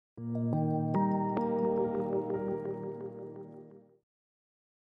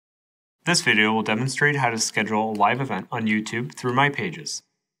This video will demonstrate how to schedule a live event on YouTube through My Pages.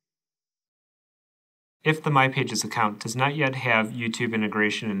 If the My Pages account does not yet have YouTube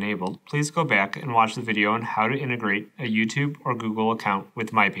integration enabled, please go back and watch the video on how to integrate a YouTube or Google account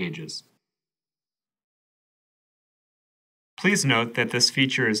with My Pages. Please note that this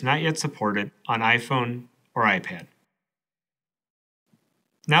feature is not yet supported on iPhone or iPad.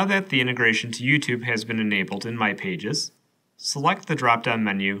 Now that the integration to YouTube has been enabled in My Pages, select the drop-down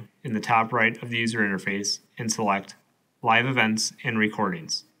menu in the top right of the user interface and select Live Events and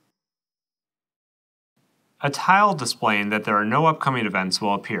Recordings. A tile displaying that there are no upcoming events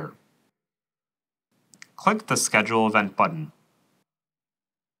will appear. Click the Schedule Event button.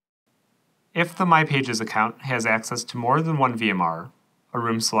 If the My Pages account has access to more than one VMR, a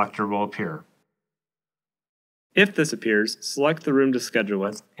room selector will appear. If this appears, select the room to schedule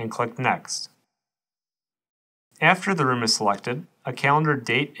with and click Next. After the room is selected, a calendar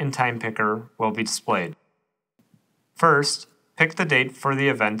date and time picker will be displayed. First, pick the date for the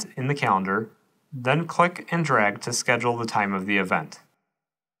event in the calendar, then click and drag to schedule the time of the event.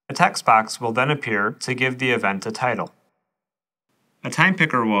 A text box will then appear to give the event a title. A time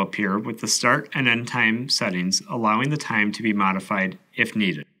picker will appear with the start and end time settings, allowing the time to be modified if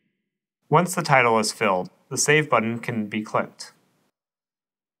needed. Once the title is filled, the Save button can be clicked.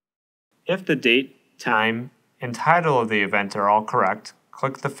 If the date, time, and title of the event are all correct,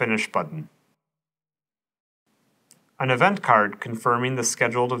 click the Finish button. An event card confirming the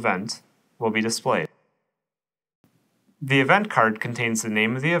scheduled event will be displayed. The event card contains the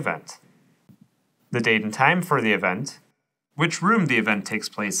name of the event, the date and time for the event, which room the event takes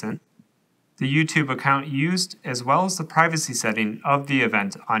place in, the YouTube account used, as well as the privacy setting of the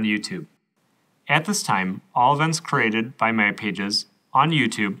event on YouTube. At this time, all events created by My Pages on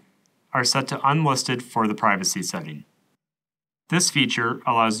YouTube are set to unlisted for the privacy setting. This feature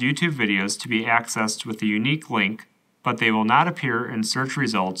allows YouTube videos to be accessed with a unique link, but they will not appear in search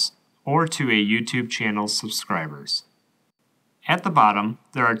results or to a YouTube channel's subscribers. At the bottom,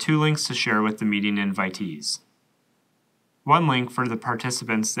 there are two links to share with the meeting invitees. One link for the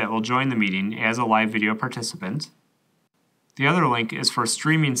participants that will join the meeting as a live video participant. The other link is for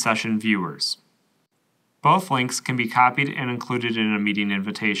streaming session viewers. Both links can be copied and included in a meeting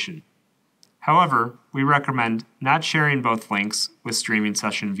invitation. However, we recommend not sharing both links with streaming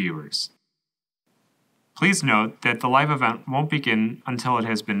session viewers. Please note that the live event won't begin until it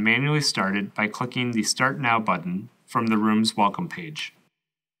has been manually started by clicking the Start Now button from the room's welcome page.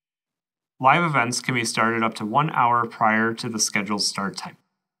 Live events can be started up to 1 hour prior to the scheduled start time.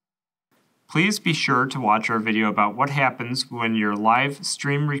 Please be sure to watch our video about what happens when your live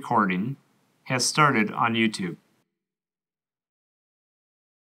stream recording has started on YouTube.